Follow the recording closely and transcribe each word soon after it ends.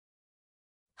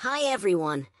Hi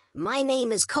everyone, my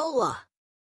name is Kola.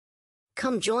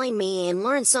 Come join me and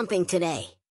learn something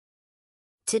today.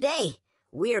 Today,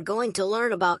 we are going to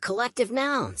learn about collective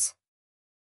nouns.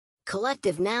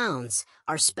 Collective nouns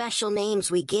are special names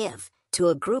we give to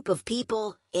a group of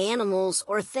people, animals,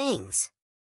 or things.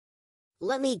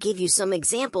 Let me give you some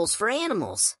examples for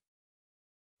animals.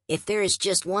 If there is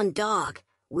just one dog,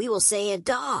 we will say a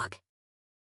dog.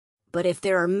 But if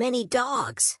there are many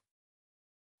dogs,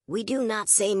 we do not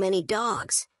say many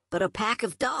dogs, but a pack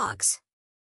of dogs.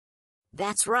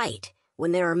 That's right,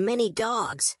 when there are many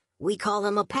dogs, we call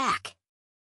them a pack.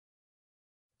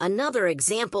 Another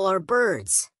example are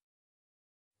birds.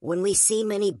 When we see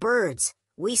many birds,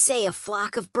 we say a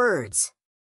flock of birds.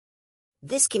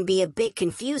 This can be a bit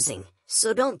confusing,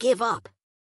 so don't give up.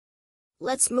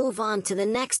 Let's move on to the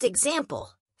next example,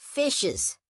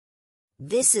 fishes.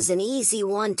 This is an easy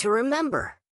one to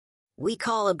remember. We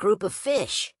call a group of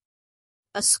fish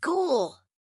a school.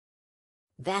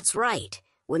 That's right,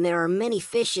 when there are many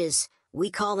fishes, we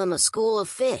call them a school of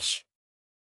fish.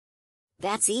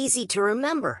 That's easy to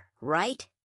remember, right?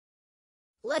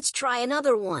 Let's try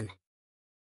another one.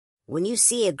 When you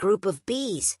see a group of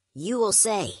bees, you will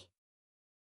say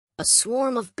a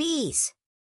swarm of bees.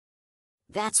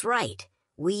 That's right,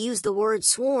 we use the word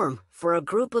swarm for a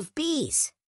group of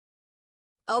bees.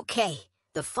 Okay,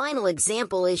 the final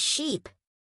example is sheep.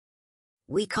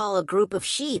 We call a group of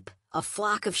sheep a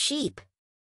flock of sheep.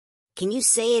 Can you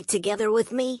say it together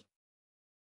with me?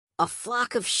 A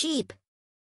flock of sheep.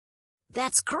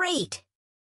 That's great!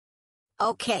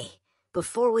 Okay,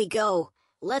 before we go,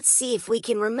 let's see if we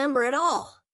can remember it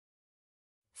all.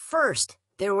 First,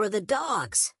 there were the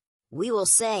dogs. We will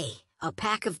say, a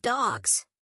pack of dogs.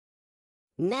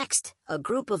 Next, a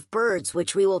group of birds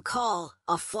which we will call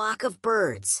a flock of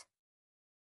birds.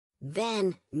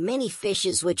 Then, many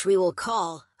fishes which we will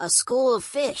call a school of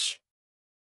fish.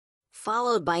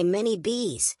 Followed by many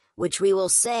bees, which we will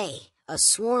say a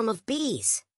swarm of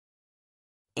bees.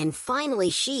 And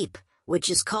finally sheep, which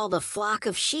is called a flock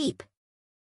of sheep.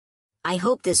 I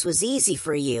hope this was easy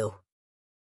for you.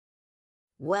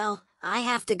 Well, I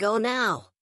have to go now.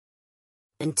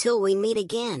 Until we meet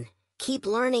again, keep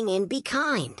learning and be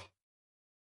kind.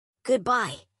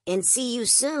 Goodbye, and see you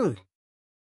soon.